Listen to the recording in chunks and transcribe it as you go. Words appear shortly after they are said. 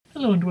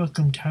Hello and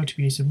welcome to How to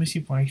Be a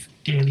Submissive Wife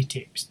Daily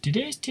Tips.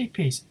 Today's tip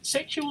is,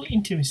 sexual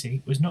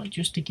intimacy was not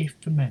just a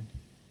gift for men.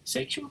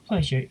 Sexual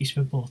pleasure is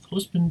for both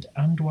husband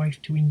and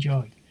wife to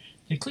enjoy.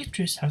 The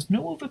clitoris has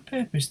no other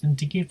purpose than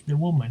to give the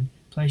woman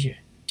pleasure.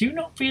 Do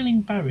not feel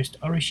embarrassed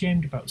or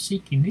ashamed about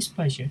seeking this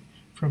pleasure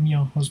from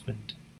your husband.